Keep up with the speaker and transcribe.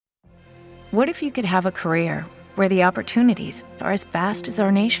What if you could have a career where the opportunities are as vast as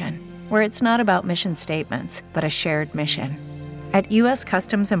our nation, where it's not about mission statements, but a shared mission? At U.S.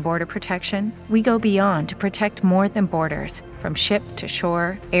 Customs and Border Protection, we go beyond to protect more than borders. From ship to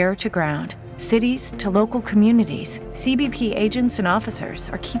shore, air to ground, cities to local communities, CBP agents and officers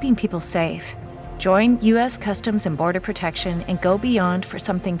are keeping people safe. Join U.S. Customs and Border Protection and go beyond for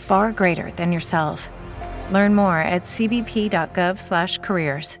something far greater than yourself. Learn more at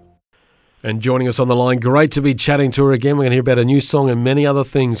cbp.gov/careers. And joining us on the line, great to be chatting to her again. We're going to hear about a new song and many other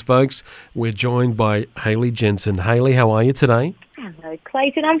things, folks. We're joined by Hayley Jensen. Hayley, how are you today? Hello,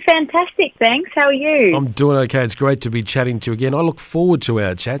 Clayton. I'm fantastic, thanks. How are you? I'm doing okay. It's great to be chatting to you again. I look forward to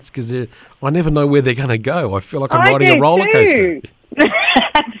our chats because I never know where they're going to go. I feel like I'm riding a roller coaster.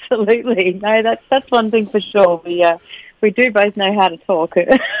 Absolutely. No, that's one thing for sure. We do both know how to talk.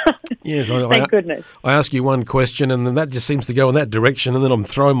 Yes, Thank goodness. I ask you one question and then that just seems to go in that direction and then I'm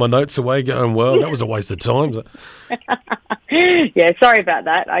throwing my notes away going, well, that was a waste of time. Yeah, sorry about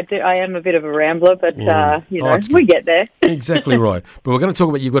that. I am a bit of a rambler, but, we get there. Exactly right. But we're going to talk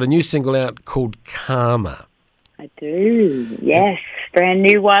about, you've got a new single out called Karma. I do, yes. Brand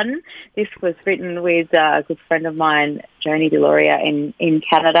new one. This was written with a good friend of mine, Joni Deloria, in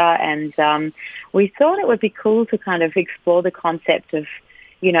Canada, and we thought it would be cool to kind of explore the concept of,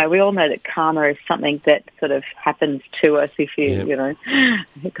 we all know that karma is something that sort of happens to us if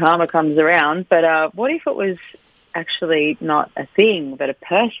karma comes around, but what if it was actually not a thing, but a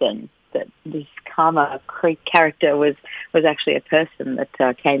person, that this karma character was actually a person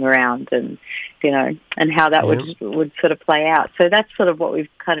that came around and, and how that would sort of play out. So that's sort of what we've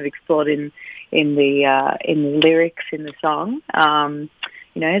kind of explored in the lyrics in the song.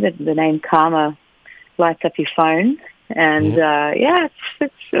 The name Karma lights up your phone. And, it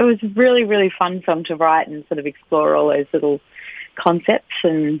was a really, really fun song to write and sort of explore all those little concepts.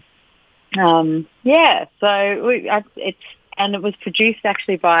 And, and it was produced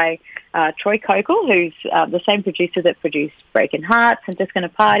actually by Troy Cokel, who's the same producer that produced Breaking Hearts and Just Gonna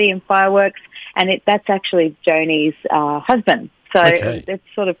Party and Fireworks, and that's actually Joni's husband. So it's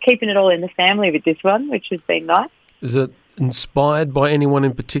sort of keeping it all in the family with this one, which has been nice. Is it inspired by anyone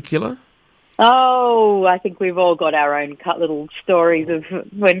in particular? Oh, I think we've all got our own little stories of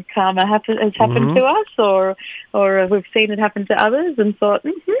when karma has happened to us, or we've seen it happen to others and thought,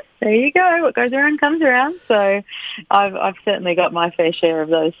 there you go, what goes around comes around. So I've certainly got my fair share of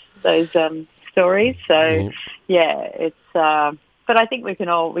those stories. So it's but I think we can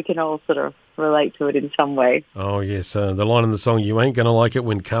all sort of relate to it in some way. Oh yes, the line in the song, "You ain't gonna like it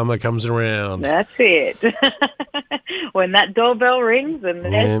when karma comes around." That's it. When that doorbell rings, and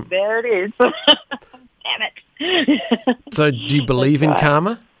there it is. Damn it. So, do you believe in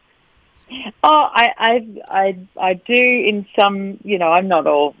karma? Oh, I do in some. I'm not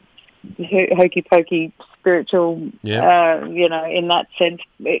all hokey pokey spiritual. In that sense,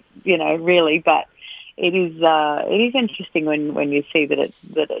 really, but. It is interesting when you see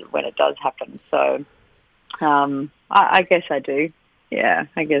when it does happen. So, I guess I do. Yeah,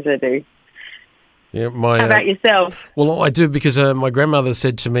 I guess I do. Yeah, how about yourself? Well, I do because my grandmother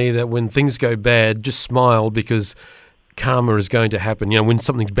said to me that when things go bad, just smile because karma is going to happen. When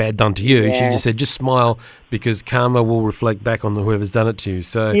something's bad done to you, she just said, just smile because karma will reflect back on whoever's done it to you.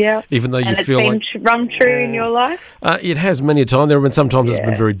 So even though you feel like... And it's been run true in your life? It has many a time. There have been sometimes it's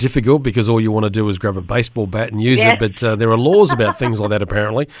been very difficult because all you want to do is grab a baseball bat and use it, but there are laws about things like that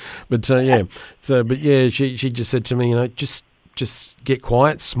apparently. But she just said to me, just get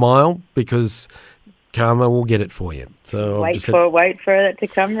quiet, smile because karma will get it for you. So wait for it to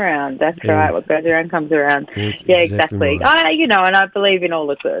come around. That's right. What goes around comes around. Yes, exactly. Right. And I believe in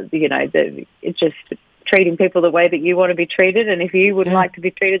all of it's just treating people the way that you want to be treated. And if you wouldn't like to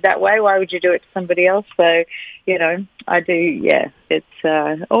be treated that way, why would you do it to somebody else? So, I do. Yeah,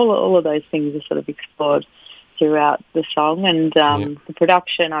 it's all of those things are sort of explored throughout the song and the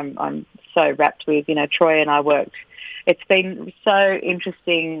production. I'm so wrapped with. Troy and I worked. It's been so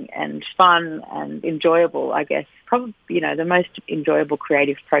interesting and fun and enjoyable, I guess. Probably, the most enjoyable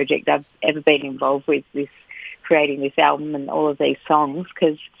creative project I've ever been involved with, creating this album and all of these songs,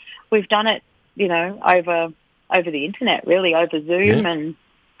 because we've done it, over the internet, really, over Zoom, and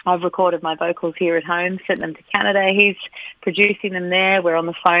I've recorded my vocals here at home, sent them to Canada. He's producing them there. We're on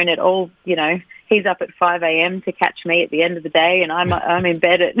the phone at all, he's up at 5 a.m. to catch me at the end of the day, and I'm in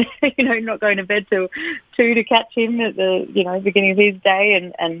bed at, not going to bed till 2 to catch him at the, beginning of his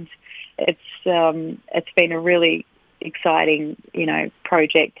day. And it's been a really exciting,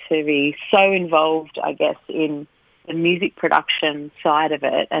 project to be so involved, I guess, in the music production side of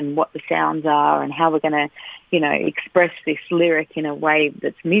it and what the sounds are and how we're going to, express this lyric in a way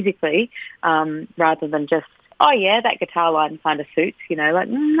that's musically, rather than just, oh yeah, that guitar line kind of suits, like,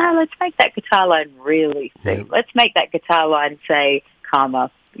 no, let's make that guitar line really suit. Yeah. Let's make that guitar line say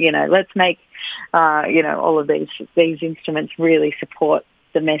karma, let's make, all of these instruments really support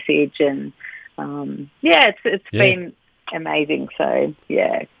the message. And, it's been amazing. So,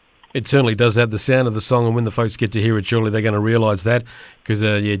 yeah. It certainly does have the sound of the song, and when the folks get to hear it, surely they're going to realise that, because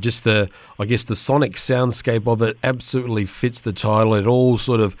just the sonic soundscape of it absolutely fits the title. It all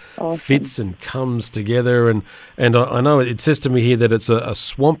sort of fits and comes together, and I know it says to me here that it's a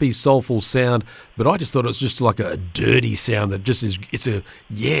swampy, soulful sound, but I just thought it was just like a dirty sound that just is.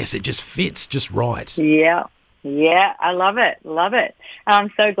 It just fits just right. Yeah. Yeah, I love it.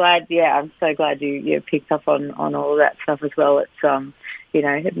 I'm so glad. Yeah, I'm so glad you picked up on all of that stuff as well. It's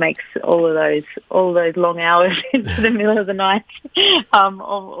it makes all those long hours into the middle of the night,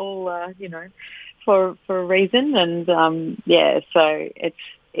 for a reason. And so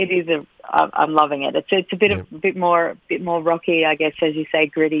I'm loving it. It's a bit more rocky, I guess, as you say,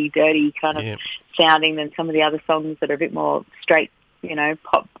 gritty, dirty kind of sounding than some of the other songs that are a bit more straight,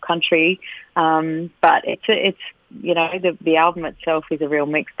 pop country. But it's the album itself is a real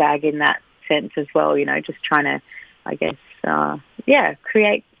mixed bag in that sense as well. Just trying to, I guess,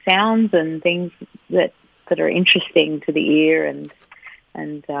 create sounds and things that are interesting to the ear and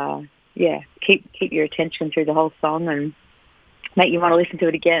keep your attention through the whole song and make you want to listen to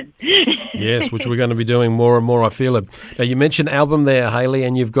it again. Yes, which we're going to be doing more and more, I feel it. Now, you mentioned album there, Hayley,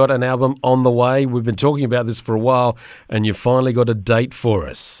 and you've got an album on the way. We've been talking about this for a while, and you've finally got a date for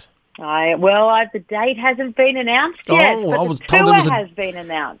us. The date hasn't been announced yet, but I was the told tour has been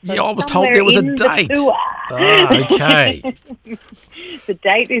announced. Yeah, I was told there was a date. Okay. The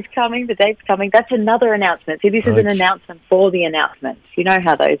date is coming. The date's coming. That's another announcement. See, this is an announcement for the announcements. You know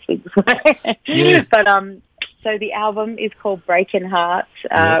how those things work. Yes. But so the album is called Breaking Hearts,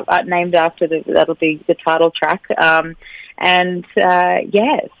 named after that'll be the title track. So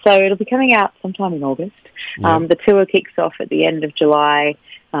it'll be coming out sometime in August. The tour kicks off at the end of July,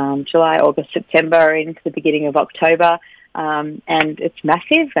 August, September, into the beginning of October. And it's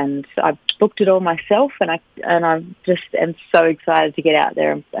massive, and I've booked it all myself, and I just am so excited to get out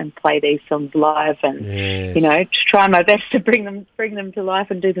there and play these songs live, and just try my best to bring them to life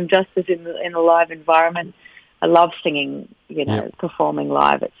and do them justice in a live environment. I love singing, performing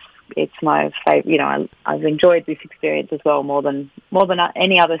live. It's my favorite. I've enjoyed this experience as well more than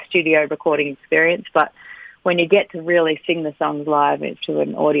any other studio recording experience. But when you get to really sing the songs live to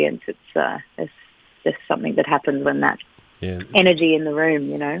an audience, it's just something that happens when that energy in the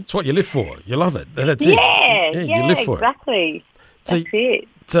room. It's what you live for. You love it. That's it. You live for it. That's it.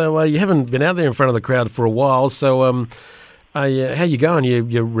 So you haven't been out there in front of the crowd for a while. So how you going?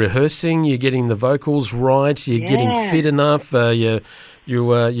 You're rehearsing. You're getting the vocals right. You're getting fit enough.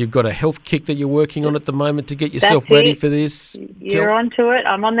 You've got a health kick that you're working on at the moment to get yourself ready for this. You're onto it.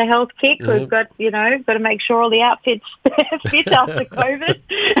 I'm on the health kick. We've got to make sure all the outfits fit after COVID.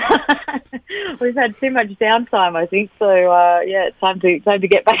 We've had too much downtime, I think. So it's time to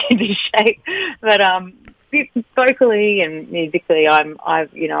get back into shape. But vocally and musically,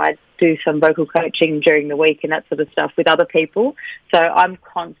 I do some vocal coaching during the week and that sort of stuff with other people. So I'm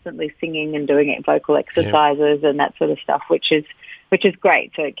constantly singing and doing vocal exercises and that sort of stuff, which is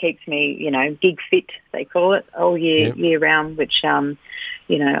great. So it keeps me, gig fit, they call it, all year round, which, I'm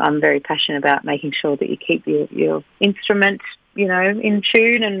very passionate about making sure that you keep your instrument, in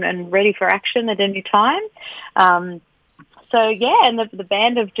tune and ready for action at any time. And the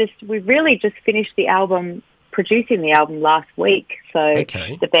band we've really just finished the album, producing the album last week. So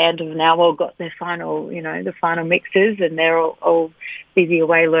the band have now all got their final, the final mixes, and they're all busy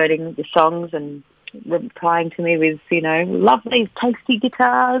away learning the songs and replying to me with, lovely, tasty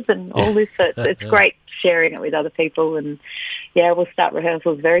guitars and all this. So it's great sharing it with other people. And, we'll start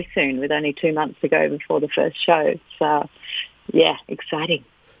rehearsals very soon with only 2 months to go before the first show. So, exciting.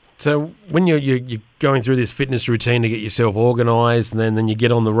 So when you're going through this fitness routine to get yourself organised and then you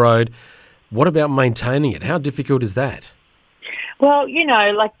get on the road, what about maintaining it? How difficult is that? Well,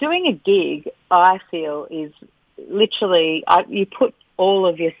 like doing a gig, I feel is literally, you put all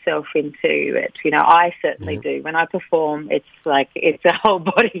of yourself into it. I certainly do. When I perform, it's like, it's a whole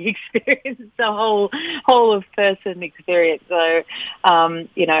body experience. It's a whole of person experience. So,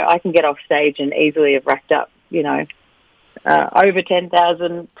 I can get off stage and easily have racked up, over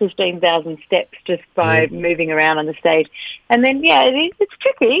 10,000, 15,000 steps just by moving around on the stage. And then, it's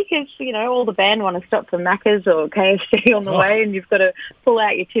tricky because, all the band want to stop for Macca's or KFC on the way, and you've got to pull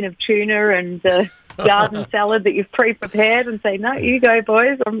out your tin of tuna and garden salad that you've pre-prepared and say, no, you go,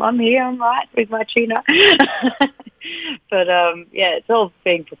 boys. I'm here. I'm right with my tuna. But, it's all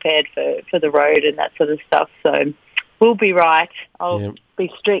being prepared for the road and that sort of stuff. So we'll be right. I'll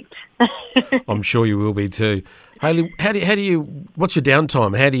be strict. I'm sure you will be too. Hayley, how do you? What's your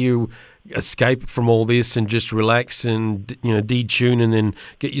downtime? How do you escape from all this and just relax and detune and then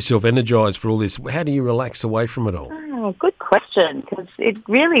get yourself energised for all this? How do you relax away from it all? Oh, good question, because it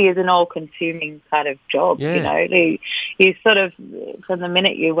really is an all-consuming kind of job. Yeah. You sort of, from the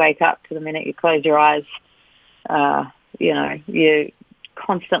minute you wake up to the minute you close your eyes, you're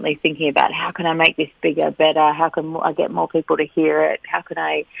constantly thinking about how can I make this bigger, better? How can I get more people to hear it? How can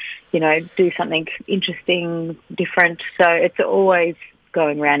I, do something interesting, different? So it's always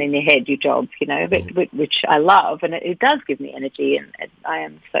going around in your head, your job, which I love, and it does give me energy, and I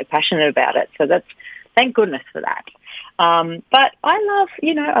am so passionate about it. So thank goodness for that. But I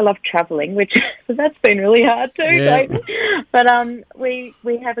love travelling, which that's been really hard too. Yeah. But we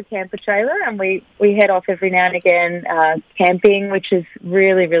have a camper trailer, and we head off every now and again camping, which is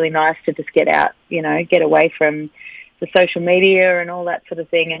really, really nice to just get out, get away from the social media and all that sort of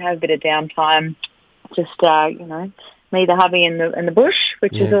thing, and have a bit of downtime. Just me, the hubby, and the bush,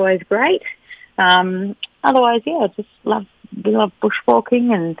 which is always great. Otherwise, we love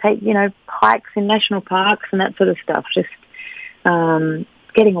bushwalking and take, hikes in national parks and that sort of stuff. Just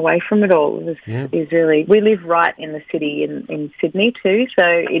getting away from it all is really... We live right in the city in Sydney too, so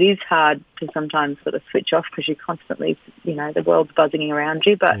it is hard to sometimes sort of switch off because you're constantly, the world's buzzing around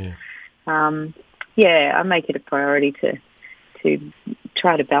you. But, I make it a priority to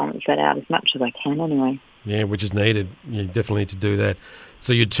try to balance that out as much as I can anyway. Yeah, which is needed. You definitely need to do that.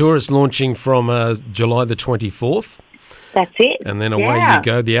 So your tour is launching from July the 24th. That's it. And then away you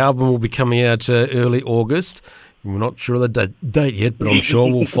go. The album will be coming out early August. We're not sure of the date yet, but I'm sure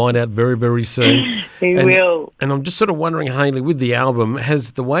we'll find out very, very soon. We will. And I'm just sort of wondering, Hayley, with the album,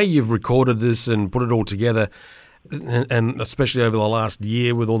 has the way you've recorded this and put it all together, and especially over the last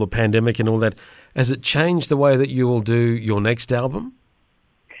year with all the pandemic and all that, has it changed the way that you will do your next album?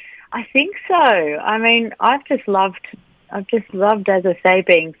 I think so. I mean, I've just loved, as I say,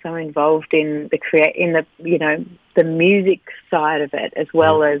 being so involved in the music side of it, as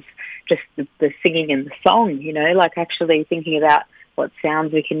well as just the singing and the song, like actually thinking about what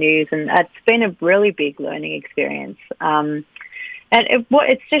sounds we can use. And it's been a really big learning experience. And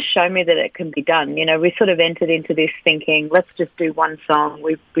it's just shown me that it can be done. We sort of entered into this thinking, let's just do one song.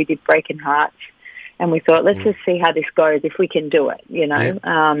 We did Breaking Hearts, and we thought, let's just see how this goes, if we can do it,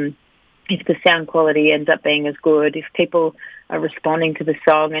 if the sound quality ends up being as good, if people are responding to the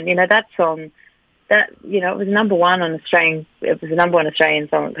song. And, that song, it was number one on Australian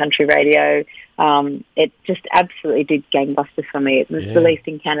song on country radio. It just absolutely did gangbusters for me. It was released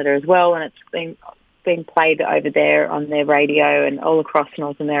in Canada as well, and it's been played over there on their radio and all across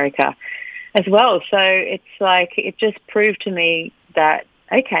North America as well. So it's like, it just proved to me that,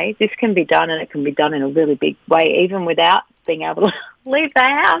 okay, this can be done, and it can be done in a really big way, even without being able to leave the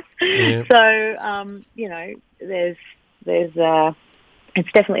house. Yeah. So,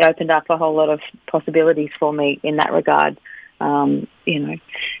 it's definitely opened up a whole lot of possibilities for me in that regard, to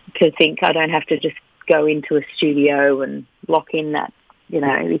think I don't have to just go into a studio and lock in that,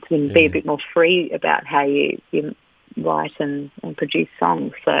 it can be a bit more free about how you write and produce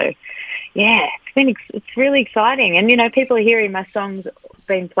songs. So, it's really exciting. And, people are hearing my songs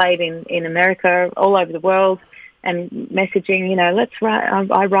being played in America, all over the world, and messaging, let's write,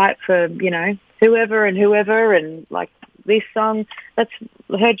 I write for, whoever, and like this song, I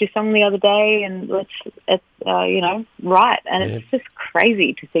heard your song the other day, and let's write. And it's just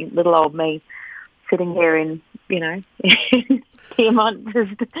crazy to think little old me sitting here in Piedmont,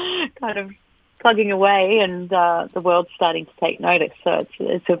 just kind of plugging away, and the world's starting to take notice. So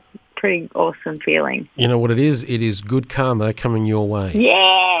it's a pretty awesome feeling. You know what it is? It is good karma coming your way.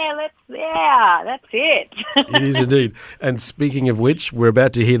 That's it. It is indeed. And speaking of which, we're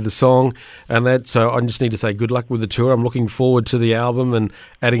about to hear the song, and so I just need to say good luck with the tour. I'm looking forward to the album and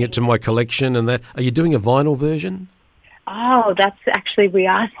adding it to my collection. And that, are you doing a vinyl version? Oh, that's actually,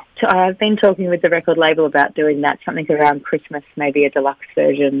 I've been talking with the record label about doing that, something around Christmas, maybe a deluxe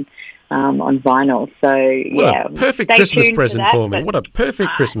version on vinyl. So, what a perfect Christmas present for me. What a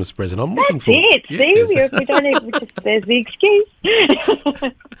perfect Christmas present. I'm looking forward. That's it. See, if we don't even, there's the excuse.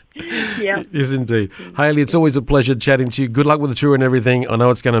 Yeah. Yes, indeed. Hayley, it's always a pleasure chatting to you. Good luck with the tour and everything. I know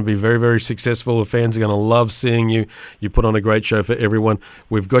it's going to be very, very successful. The fans are going to love seeing you. You put on a great show for everyone.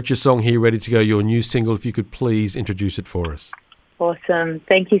 We've got your song here ready to go, your new single. If you could please introduce it for us. Awesome.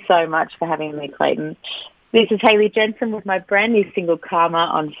 Thank you so much for having me, Clayton. This is Hayley Jensen with my brand new single, Karma,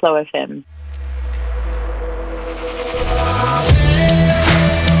 on Flow FM.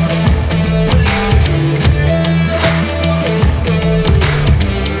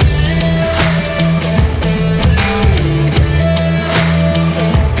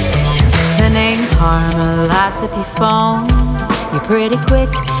 lie to be phone. You're pretty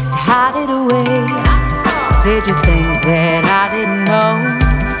quick to hide it away. Did you think that I didn't know?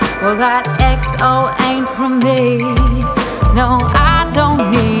 Well, that XO ain't from me. No, I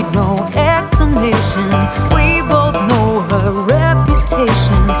don't need no explanation. We both know her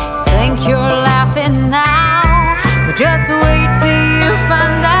reputation. You think you're laughing now, but just wait till you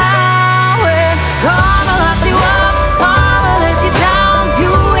find out. When karma locks you up, karma lets you down.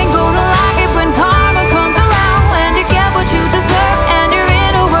 You ain't gonna like it when karma comes around. When you get what you deserve and you're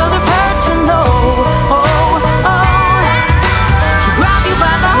in a world of hurt, you know. She'll grab you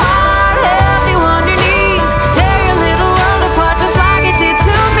by the heart, help you on your knees, tear your little world apart just like it did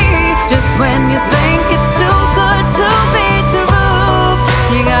to me. Just when you think it's too good to be true,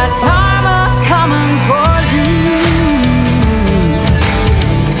 you got karma coming for you.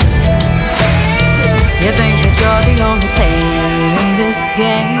 You think that you're the only player in this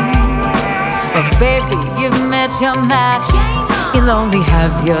game, but baby, you've met your match. You'll only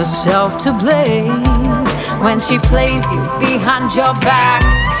have yourself to blame when she plays you behind your back.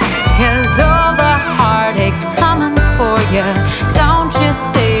 'Cause all the heartache's coming for you. Don't you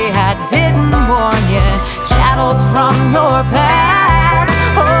see I didn't warn you? Shadows from your past.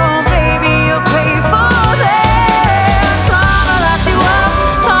 Oh baby, you'll pay for that. Karma locks you up,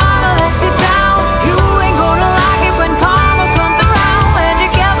 karma lets you down. You ain't gonna like it when karma comes around. When you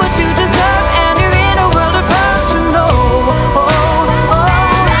get what you deserve and you're in a world of hurt, you know.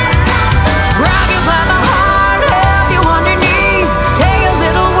 Grab you by the heart, help you on your knees, tear your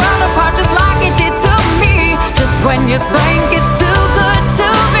little world apart just like it did to me. Just when you think it's too good to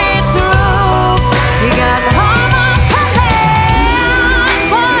be true, you got karma coming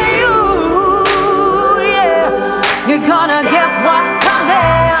for you. Yeah, you're gonna get what's coming.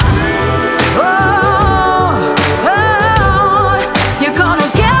 Oh, you're gonna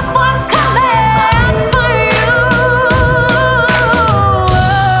get what's coming for you.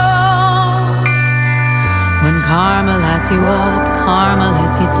 When karma lights you up, karma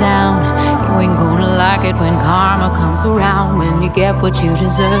lets you down. You ain't gonna like it when karma comes around. When you get what you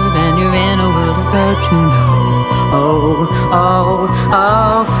deserve and you're in a world of hurt, you know.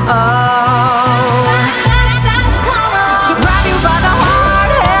 She'll grab you by the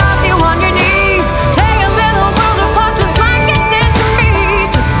heart, help you on your knees, tear your little world apart just like it did to me.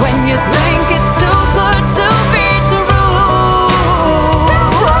 Just when you think it's too good to be true.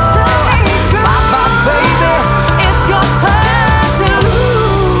 Bye-bye, baby, it's your turn to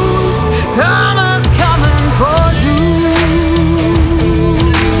lose. Karma's coming for you.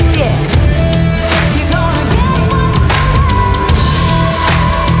 Yeah, you're gonna get one.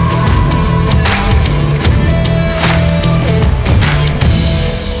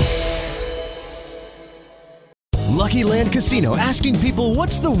 Lucky Land Casino, asking people,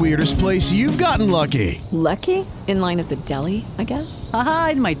 what's the weirdest place you've gotten lucky? Lucky? In line at the deli, I guess? Aha,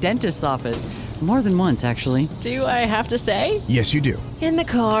 in my dentist's office. More than once, actually. Do I have to say? Yes, you do. In the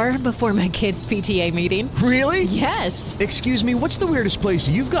car before my kids' PTA meeting. Really? Yes. Excuse me, what's the weirdest place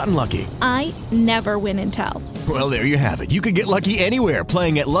you've gotten lucky? I never win and tell. Well, there you have it. You can get lucky anywhere,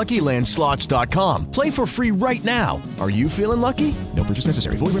 playing at LuckyLandSlots.com. Play for free right now. Are you feeling lucky? No purchase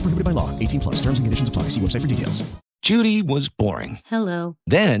necessary. Void where prohibited by law. 18 plus. Terms and conditions apply. See website for details. Judy was boring. Hello.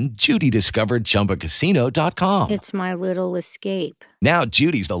 Then Judy discovered ChumbaCasino.com. It's my little escape. Now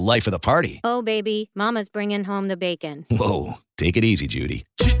Judy's the life of the party. Oh, baby, mama's bringing home the bacon. Whoa, take it easy, Judy.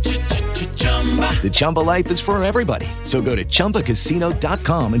 The Chumba life is for everybody. So go to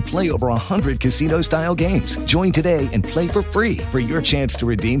ChumbaCasino.com and play over 100 casino-style games. Join today and play for free for your chance to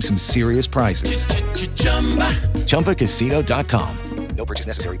redeem some serious prizes. ChumbaCasino.com. No purchase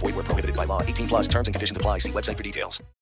necessary. Void where prohibited by law. 18 plus terms and conditions apply. See website for details.